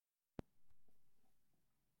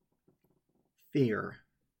Fear.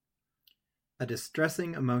 A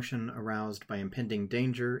distressing emotion aroused by impending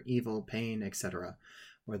danger, evil, pain, etc.,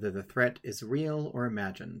 whether the threat is real or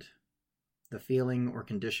imagined. The feeling or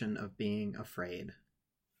condition of being afraid.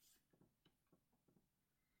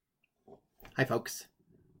 Hi folks,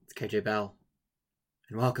 it's KJ Bell,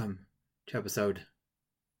 and welcome to episode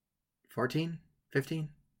 14? 15?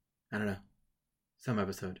 I don't know. Some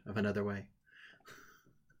episode of Another Way.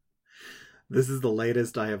 This is the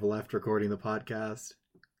latest I have left recording the podcast.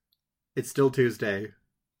 It's still Tuesday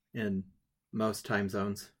in most time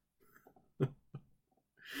zones.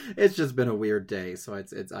 It's just been a weird day, so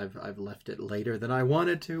I've left it later than I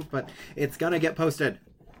wanted to, but it's gonna get posted.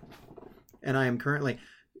 And I am currently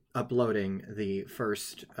uploading the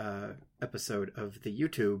first episode of the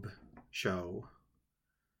YouTube show,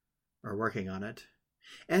 or working on it.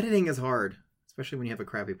 Editing is hard, especially when you have a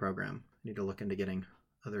crappy program. You need to look into getting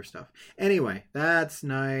other stuff. Anyway, that's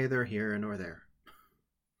neither here nor there.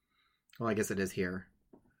 Well, I guess it is here,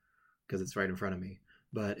 because it's right in front of me.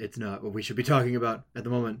 But it's not what we should be talking about at the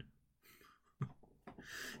moment.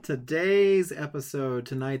 Tonight's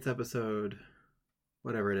episode,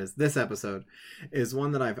 whatever it is, this episode, is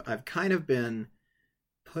one that I've kind of been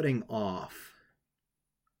putting off.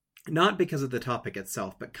 Not because of the topic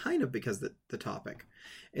itself, but kind of because of the topic.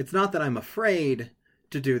 It's not that I'm afraid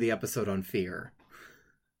to do the episode on fear.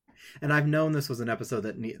 And I've known this was an episode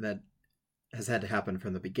that has had to happen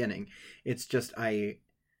from the beginning. It's just I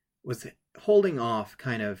was holding off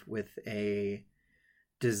kind of with a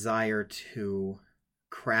desire to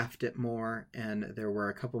craft it more, and there were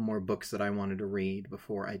a couple more books that I wanted to read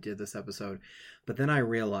before I did this episode. But then I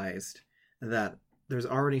realized that there's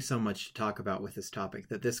already so much to talk about with this topic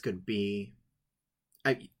that this could be...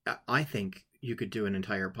 I think you could do an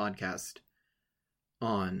entire podcast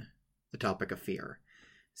on the topic of fear.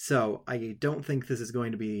 So I don't think this is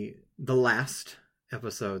going to be the last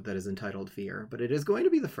episode that is entitled Fear, but it is going to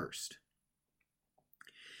be the first.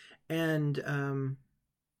 And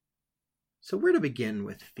so where to begin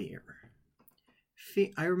with fear?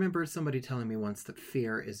 I remember somebody telling me once that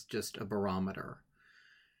fear is just a barometer.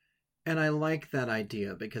 And I like that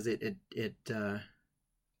idea because it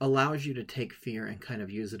allows you to take fear and kind of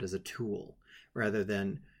use it as a tool rather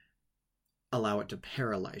than allow it to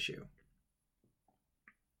paralyze you.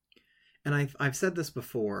 And I've said this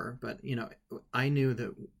before, but I knew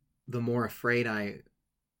that the more afraid I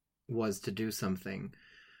was to do something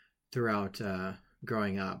throughout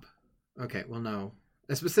growing up. Okay, well, no.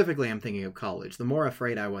 Specifically, I'm thinking of college. The more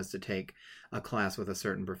afraid I was to take a class with a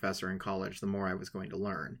certain professor in college, the more I was going to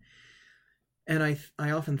learn. And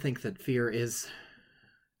I often think that fear is,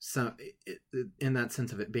 in that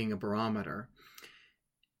sense of it being a barometer,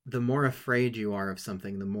 the more afraid you are of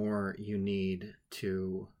something, the more you need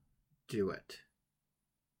to do it.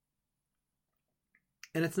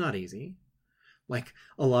 And it's not easy. Like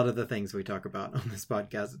a lot of the things we talk about on this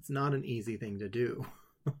podcast, it's not an easy thing to do.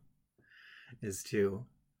 Is to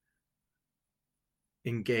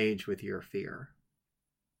engage with your fear.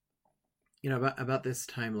 About this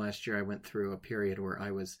time last year, I went through a period where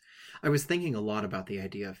I was thinking a lot about the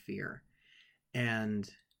idea of fear. And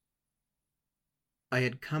I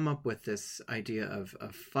had come up with this idea of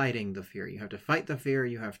fighting the fear. You have to fight the fear.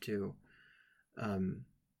 You have to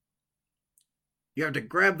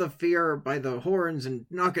grab the fear by the horns and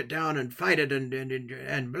knock it down and fight it and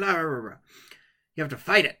blah, blah, blah. You have to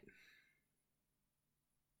fight it.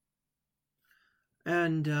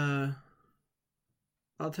 And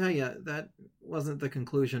I'll tell you, that wasn't the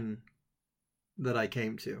conclusion that I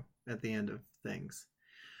came to at the end of things.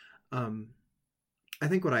 I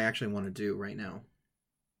think what I actually want to do right now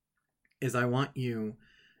is I want you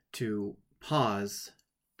to pause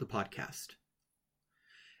the podcast.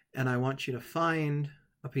 And I want you to find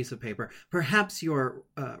a piece of paper, perhaps your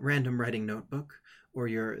random writing notebook, or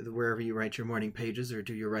wherever you write your morning pages or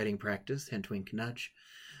do your writing practice, hint, wink, nudge.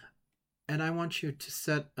 And I want you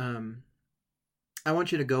to I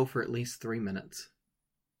want you to go for at least 3 minutes.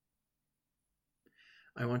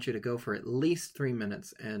 I want you to go for at least 3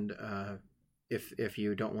 minutes, and if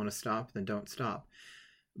you don't want to stop, then don't stop.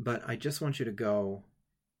 But I just want you to go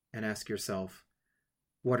and ask yourself,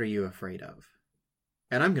 what are you afraid of?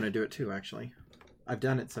 And I'm going to do it too, actually. I've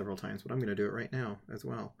done it several times, but I'm going to do it right now as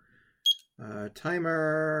well.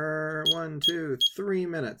 Timer, 1, 2, 3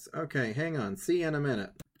 minutes. Okay, hang on. See you in a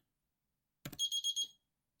minute.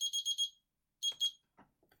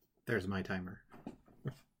 There's my timer.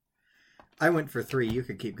 I went for 3. You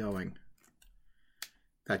could keep going. In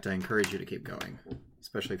fact, I encourage you to keep going,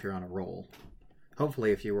 especially if you're on a roll.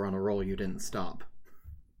 Hopefully, if you were on a roll, you didn't stop.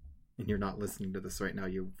 And you're not listening to this right now.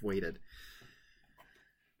 You've waited.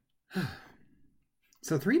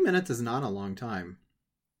 So 3 minutes is not a long time.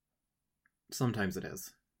 Sometimes it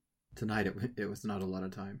is. Tonight it was not a lot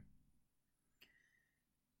of time.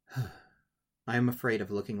 I am afraid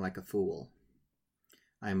of looking like a fool.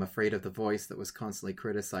 I am afraid of the voice that was constantly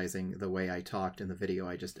criticizing the way I talked in the video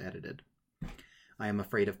I just edited. I am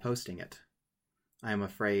afraid of posting it. I am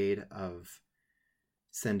afraid of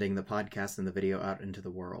sending the podcast and the video out into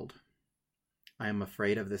the world. I am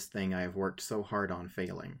afraid of this thing I have worked so hard on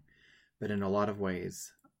failing, but in a lot of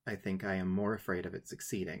ways, I think I am more afraid of it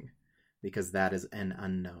succeeding, because that is an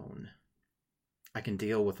unknown. I can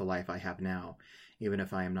deal with the life I have now, even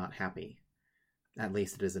if I am not happy. At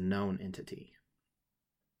least it is a known entity.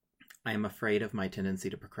 I am afraid of my tendency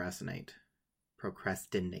to procrastinate.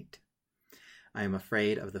 I am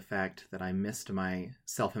afraid of the fact that I missed my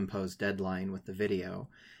self-imposed deadline with the video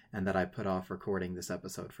and that I put off recording this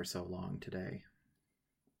episode for so long today.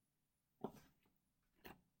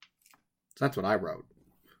 So that's what I wrote.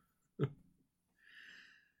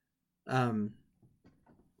 And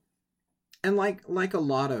like a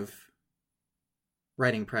lot of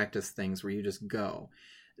writing practice things where you just go,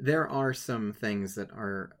 there are some things that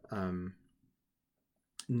are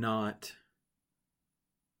not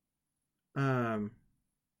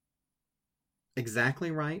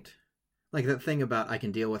exactly right. Like that thing about I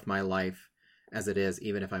can deal with my life as it is,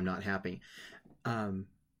 even if I'm not happy.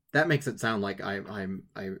 That makes it sound like I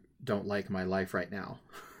don't like my life right now.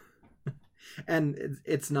 And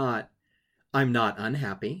it's not, I'm not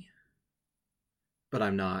unhappy, but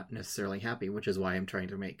I'm not necessarily happy, which is why I'm trying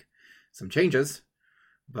to make some changes.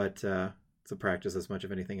 But it's a practice as much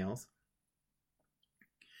of anything else.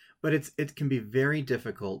 But it can be very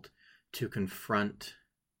difficult to confront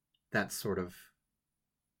that sort of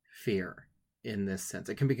fear in this sense.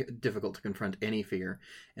 It can be difficult to confront any fear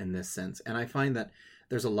in this sense. And I find that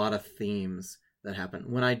there's a lot of themes that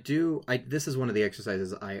happen. When this is one of the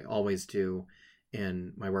exercises I always do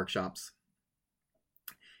in my workshops.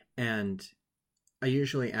 And I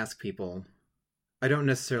usually ask people, I don't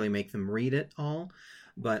necessarily make them read it all,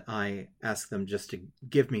 but I ask them just to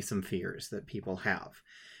give me some fears that people have.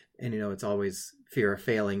 And, it's always fear of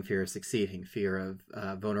failing, fear of succeeding, fear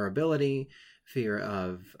of vulnerability, fear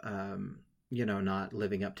of, not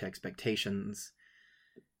living up to expectations.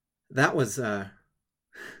 That was the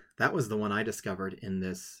one I discovered in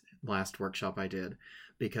this last workshop I did,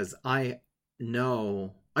 because I've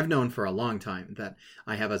known for a long time that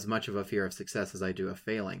I have as much of a fear of success as I do of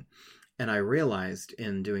failing. And I realized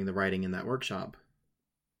in doing the writing in that workshop,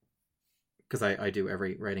 because I do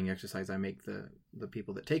every writing exercise I make the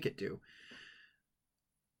people that take it do,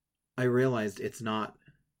 I realized it's not,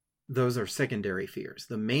 those are secondary fears.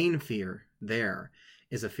 The main fear there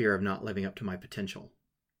is a fear of not living up to my potential.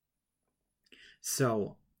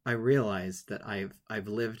 So I realized that I've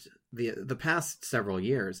lived the past several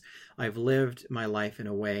years, I've lived my life in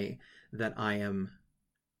a way that I am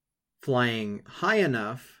flying high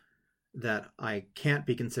enough that I can't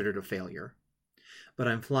be considered a failure, but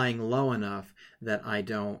I'm flying low enough that I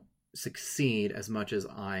don't succeed as much as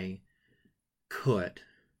I could,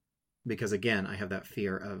 because again, I have that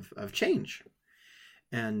fear of change.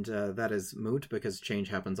 And that is moot, because change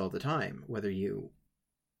happens all the time, whether you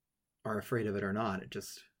are afraid of it or not. It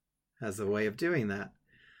just has a way of doing that.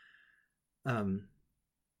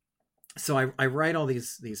 So I write all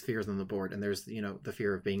these fears on the board, and there's, the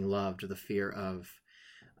fear of being loved, the fear of,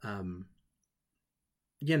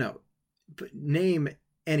 name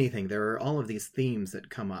anything. There are all of these themes that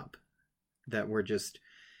come up that we're just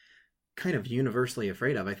kind of universally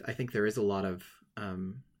afraid of. I think there is a lot of,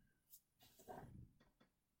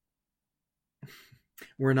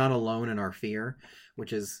 we're not alone in our fear,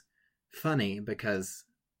 which is funny because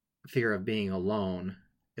fear of being alone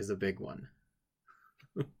is a big one.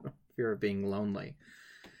 Fear of being lonely.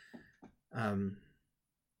 And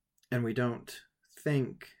we don't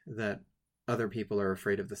think that other people are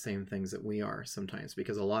afraid of the same things that we are sometimes,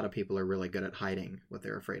 because a lot of people are really good at hiding what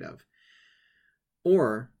they're afraid of.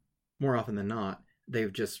 Or, more often than not, they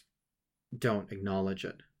just don't acknowledge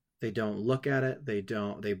it. They don't look at it. They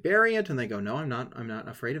bury it, and they go, no, I'm not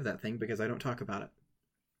afraid of that thing because I don't talk about it.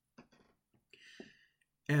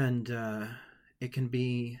 And it can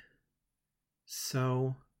be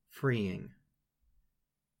so freeing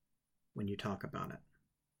when you talk about it.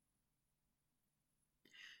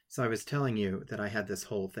 So I was telling you that I had this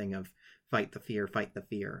whole thing of fight the fear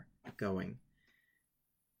going.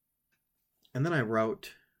 And then I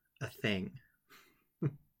wrote a thing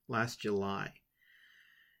last July.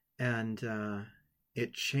 And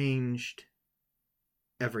it changed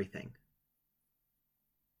everything.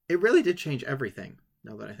 It really did change everything,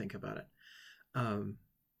 now that I think about it.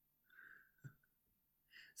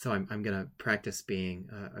 So I'm going to practice being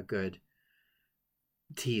a good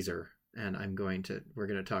teaser, and we're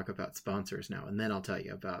going to talk about sponsors now, and then I'll tell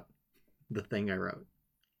you about the thing I wrote.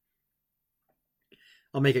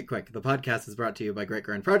 I'll make it quick. The podcast is brought to you by Great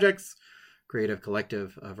Grand Projects, creative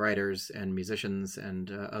collective of writers and musicians and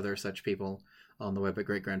other such people on the web at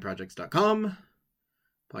greatgrandprojects.com.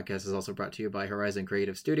 Podcast is also brought to you by Horizon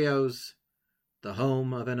Creative Studios, the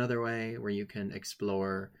home of Another Way, where you can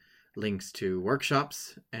explore links to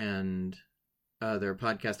workshops and other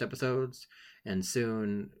podcast episodes, and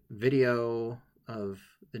soon video of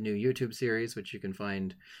the new YouTube series, which you can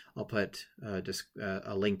find. I'll put a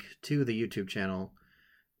link to the YouTube channel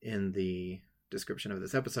in the description of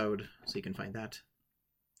this episode, so you can find that.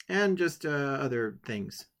 And just other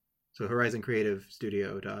things. So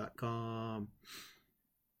horizoncreativestudio.com.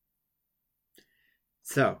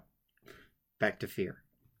 So, back to fear.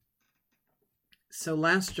 So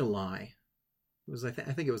last July, I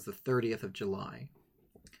think it was the 30th of July.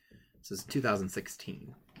 This is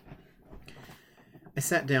 2016. I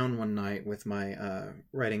sat down one night with my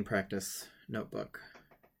writing practice notebook,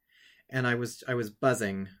 and I was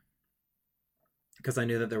buzzing because I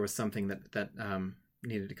knew that there was something that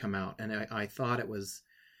needed to come out, and I thought it was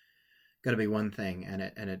going to be one thing, and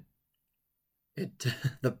it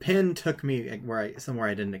the pen took me somewhere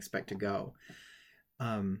I didn't expect to go.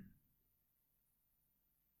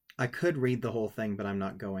 I could read the whole thing, but I'm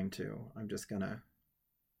not going to. I'm just going to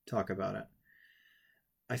talk about it.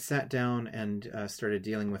 I sat down and started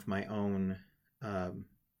dealing with my own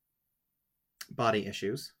body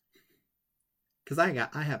issues, because I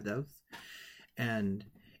have those, and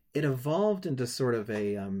it evolved into sort of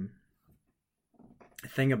a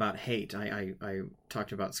thing about hate. I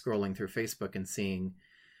talked about scrolling through Facebook and seeing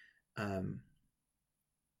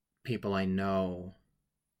people I know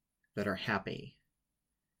that are happy.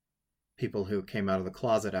 People who came out of the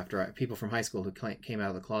closet people from high school who came out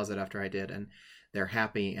of the closet after I did, and they're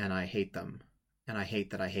happy, and I hate them, and I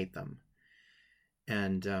hate that I hate them.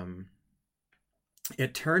 And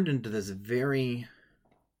it turned into this very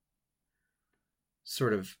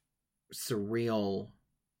sort of surreal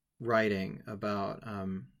writing about,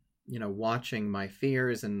 watching my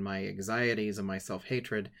fears and my anxieties and my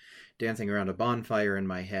self-hatred dancing around a bonfire in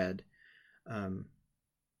my head,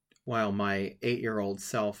 while my 8-year-old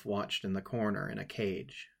self watched in the corner in a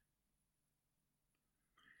cage.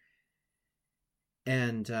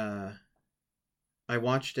 And I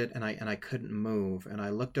watched it, and I couldn't move, and I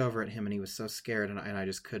looked over at him, and he was so scared, and I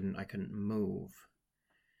just couldn't move.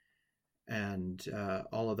 And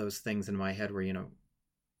all of those things in my head were,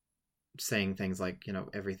 saying things like,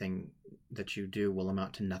 everything that you do will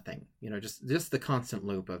amount to nothing. Just the constant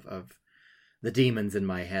loop of the demons in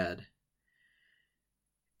my head.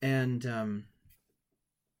 And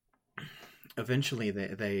eventually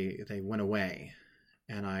they went away,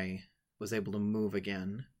 and I was able to move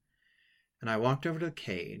again. And I walked over to the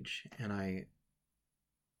cage, and I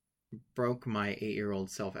broke my 8-year-old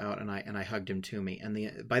self out, and I hugged him to me.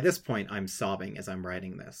 And by this point, I'm sobbing as I'm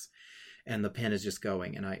writing this, and the pen is just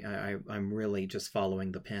going, and I'm really just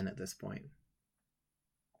following the pen at this point.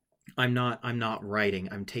 I'm not writing.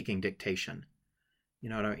 I'm taking dictation. You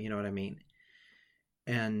know what I mean?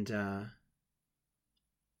 And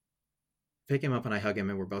pick him up, and I hug him,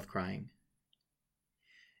 and we're both crying.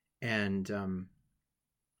 And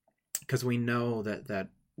because we know that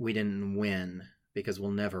we didn't win, because we'll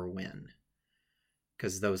never win,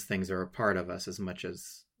 because those things are a part of us as much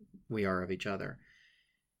as we are of each other.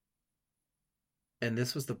 And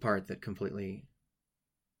this was the part that completely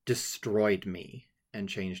destroyed me and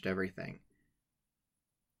changed everything.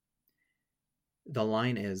 The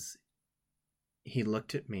line is, he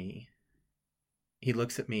looks at me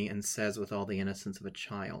and says with all the innocence of a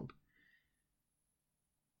child,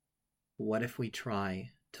 "What if we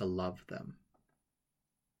try to love them?"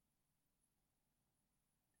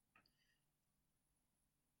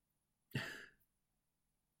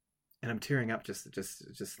 And I'm tearing up just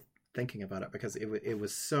thinking about it, because it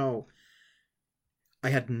was so... I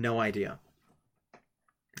had no idea.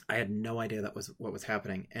 That was what was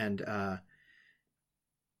happening. And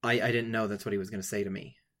I didn't know that's what he was going to say to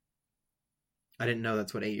me. I didn't know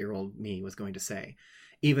that's what 8-year-old me was going to say.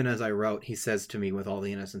 Even as I wrote, he says to me with all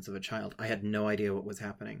the innocence of a child. I had no idea what was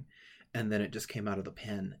happening. And then it just came out of the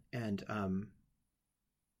pen. And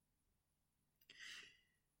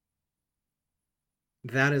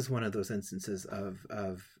that is one of those instances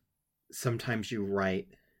of sometimes you write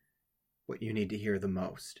what you need to hear the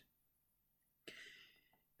most.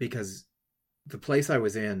 Because the place I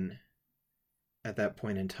was in at that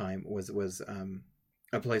point in time was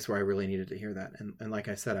a place where I really needed to hear that. And like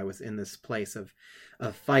I said, I was in this place of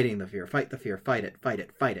fighting the fear, fight the fear, fight it, fight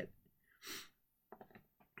it, fight it.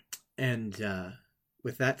 And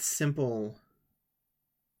with that simple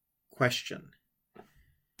question,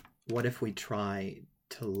 what if we try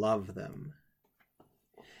to love them?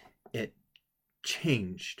 It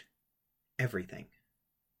changed everything.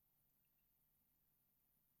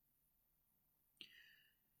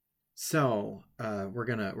 So we're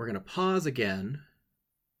gonna pause again,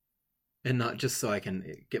 and not just so I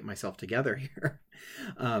can get myself together here,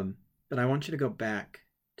 but I want you to go back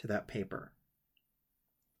to that paper.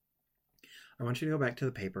 I want you to go back to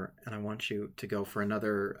the paper, and I want you to go for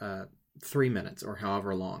another 3 minutes or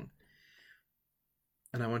however long.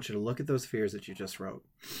 And I want you to look at those fears that you just wrote.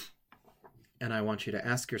 And I want you to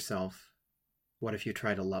ask yourself, what if you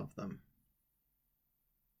try to love them?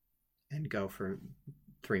 And go for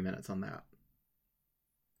 3 minutes on that.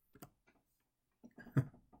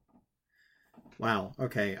 Wow.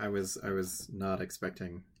 Okay. I was not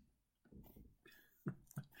expecting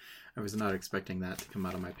that to come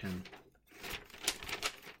out of my pen.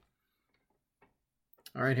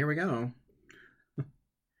 All right, here we go.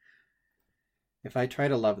 If I try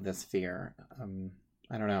to love this fear,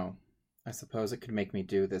 I don't know. I suppose it could make me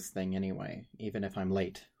do this thing anyway, even if I'm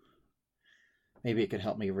late. Maybe it could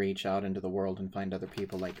help me reach out into the world and find other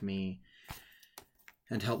people like me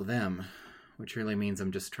and help them, which really means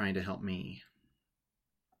I'm just trying to help me.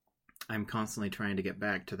 I'm constantly trying to get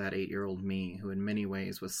back to that 8-year-old me who in many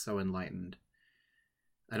ways was so enlightened.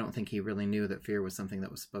 I don't think he really knew that fear was something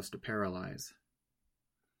that was supposed to paralyze.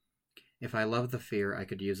 If I love the fear, I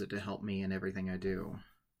could use it to help me in everything I do.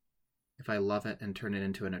 If I love it and turn it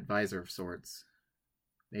into an advisor of sorts,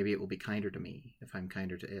 maybe it will be kinder to me if I'm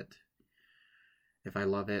kinder to it. If I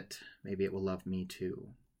love it, maybe it will love me too.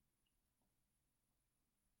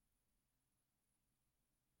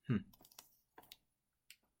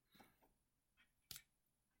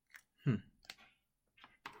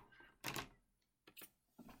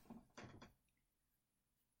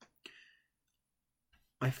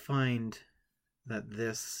 I find that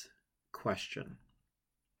this question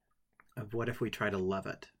of what if we try to love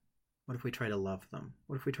it? What if we try to love them?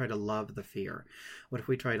 What if we try to love the fear? What if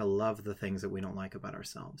we try to love the things that we don't like about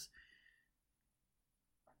ourselves?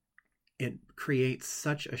 It creates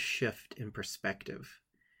such a shift in perspective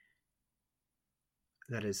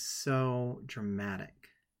that is so dramatic.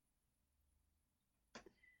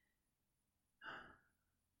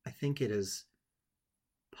 I think it is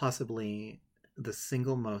possibly the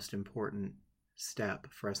single most important step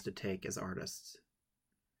for us to take as artists.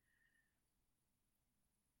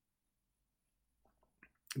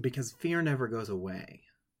 Because fear never goes away.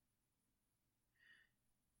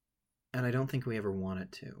 And I don't think we ever want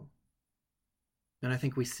it to. And I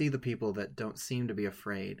think we see the people that don't seem to be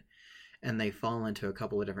afraid, and they fall into a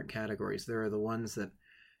couple of different categories. There are the ones that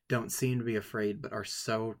don't seem to be afraid, but are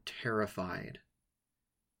so terrified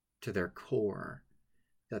to their core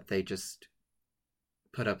that they just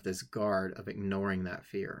put up this guard of ignoring that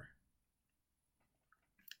fear.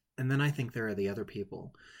 And then I think there are the other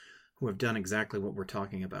people who have done exactly what we're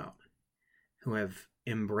talking about, who have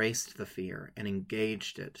embraced the fear and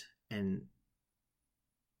engaged it and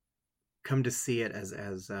come to see it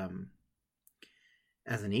as an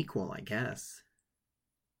equal, I guess.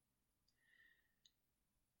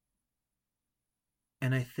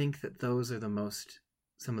 And I think that those are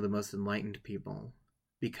some of the most enlightened people,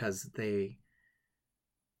 because they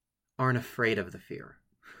aren't afraid of the fear.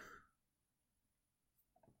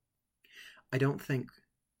 I don't think,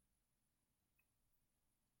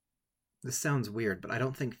 this sounds weird, but I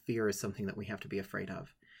don't think fear is something that we have to be afraid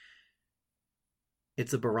of.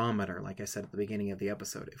 It's a barometer, like I said at the beginning of the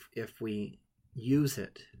episode. If we use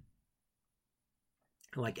it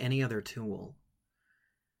like any other tool,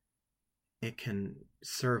 it can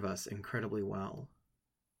serve us incredibly well.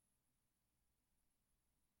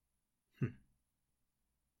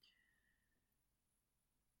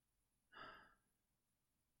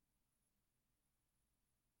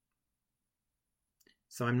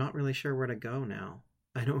 So I'm not really sure where to go now.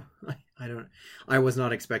 I was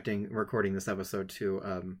not expecting recording this episode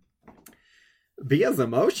to be as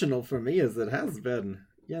emotional for me as it has been,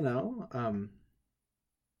 you know.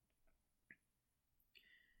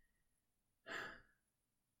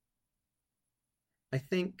 I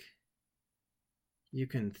think you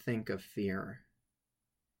can think of fear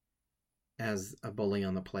as a bully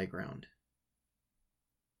on the playground,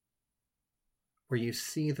 where you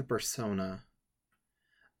see the persona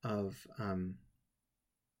of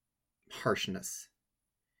harshness.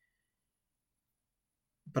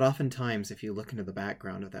 But oftentimes, if you look into the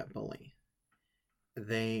background of that bully,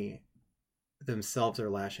 they themselves are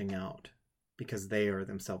lashing out because they are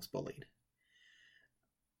themselves bullied,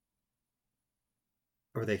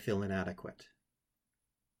 or they feel inadequate.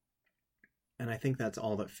 And I think that's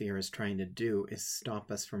all that fear is trying to do, is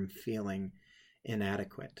stop us from feeling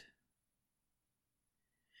inadequate.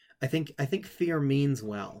 I think fear means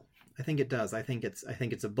well. I think it does. I think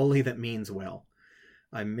it's a bully that means well.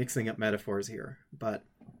 I'm mixing up metaphors here, but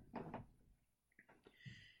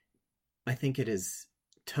I think it is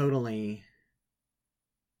totally,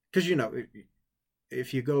 because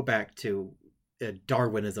if you go back to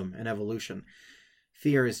Darwinism and evolution,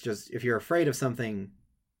 fear is just, if you're afraid of something,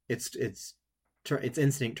 it's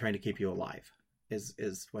instinct trying to keep you alive,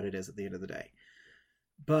 is what it is at the end of the day.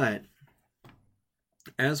 But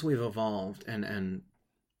as we've evolved and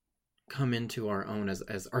come into our own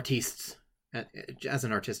as artistes, as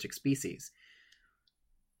an artistic species,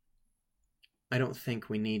 I don't think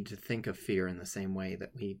we need to think of fear in the same way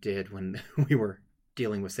that we did when we were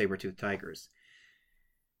dealing with saber-toothed tigers.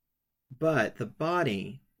 But the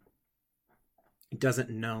body doesn't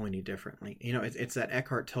know any differently. It's that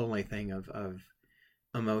Eckhart Tolle thing of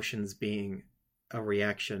emotions being a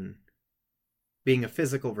reaction, being a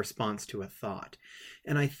physical response to a thought.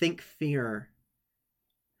 And I think fear,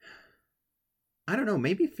 I don't know,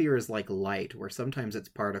 maybe fear is like light, where sometimes it's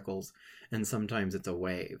particles and sometimes it's a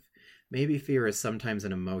wave. Maybe fear is sometimes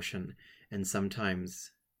an emotion and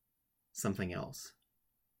sometimes something else.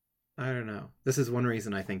 I don't know. This is one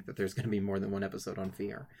reason I think that there's going to be more than one episode on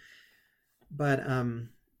fear. But I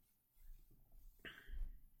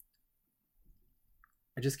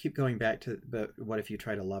just keep going back to the what if you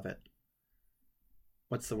try to love it?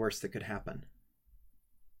 What's the worst that could happen?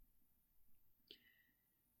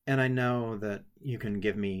 And I know that you can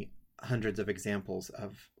give me hundreds of examples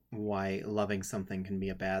of why loving something can be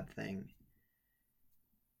a bad thing,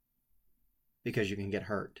 because you can get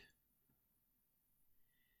hurt.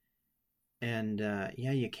 And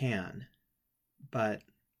yeah, you can. But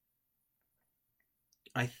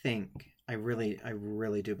I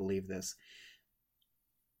really do believe this.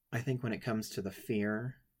 I think when it comes to the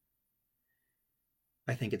fear,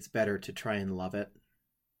 I think it's better to try and love it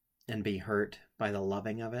and be hurt by the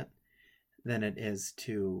loving of it than it is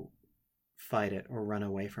to fight it or run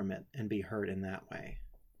away from it and be hurt in that way.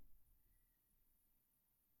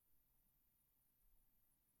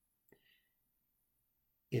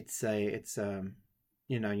 It's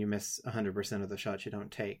you miss 100% of the shots you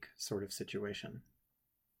don't take sort of situation.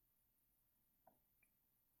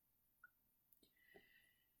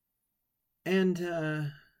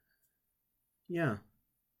 And yeah,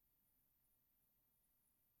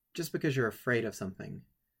 just because you're afraid of something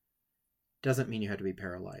doesn't mean you have to be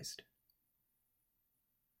paralyzed.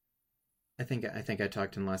 I think I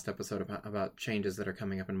talked in the last episode about changes that are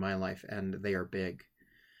coming up in my life, and they are big.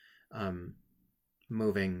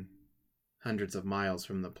 Moving hundreds of miles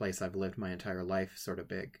from the place I've lived my entire life, sort of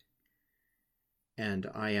big. And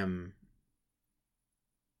I am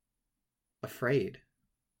afraid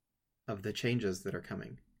of the changes that are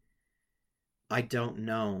coming. I don't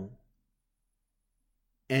know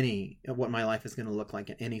what my life is going to look like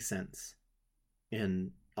in any sense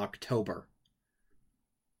in October.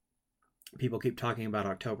 People keep talking about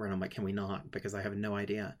October, and I'm like, can we not? Because I have no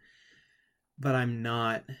idea. But I'm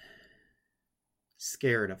not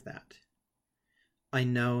scared of that. I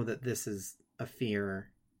know that this is a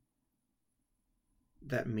fear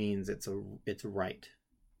that means it's right.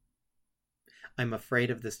 I'm afraid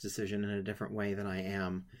of this decision in a different way than I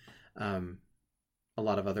am a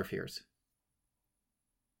lot of other fears.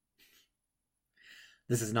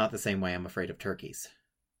 This is not the same way I'm afraid of turkeys,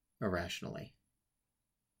 irrationally.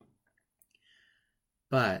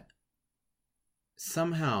 But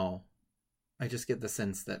somehow I just get the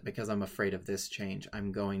sense that because I'm afraid of this change,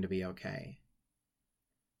 I'm going to be okay.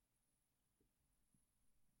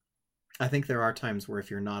 I think there are times where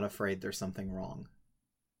if you're not afraid, there's something wrong.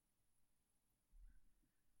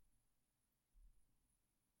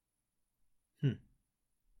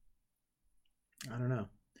 I don't know.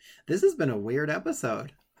 This has been a weird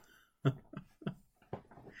episode.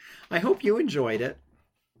 I hope you enjoyed it.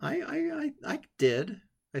 I did,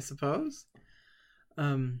 I suppose.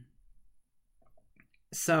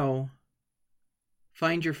 So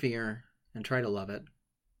find your fear and try to love it.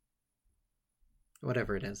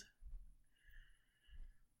 Whatever it is.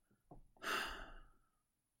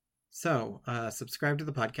 So, subscribe to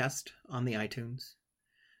the podcast on the iTunes.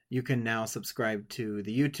 You can now subscribe to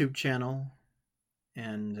the YouTube channel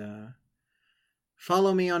and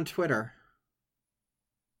follow me on Twitter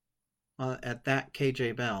at that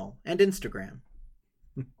KJ Bell, and Instagram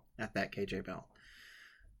at that KJ Bell.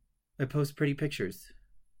 I post pretty pictures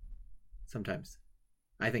sometimes.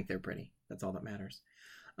 I think they're pretty. That's all that matters.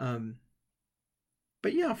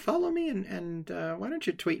 But yeah, follow me and why don't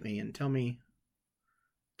you tweet me and tell me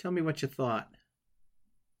what you thought.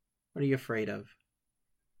 What are you afraid of?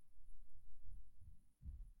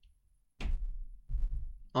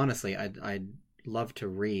 Honestly, I'd love to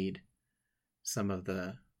read some of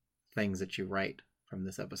the things that you write from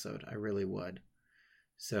this episode. I really would.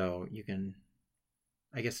 So you can,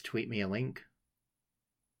 I guess, tweet me a link.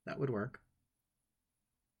 That would work.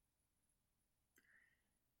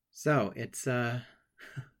 So it's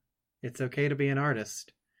it's okay to be an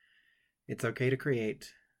artist. It's okay to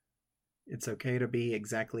create. It's okay to be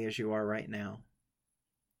exactly as you are right now.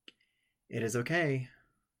 It is okay.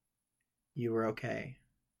 You are okay.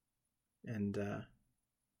 And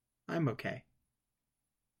I'm okay.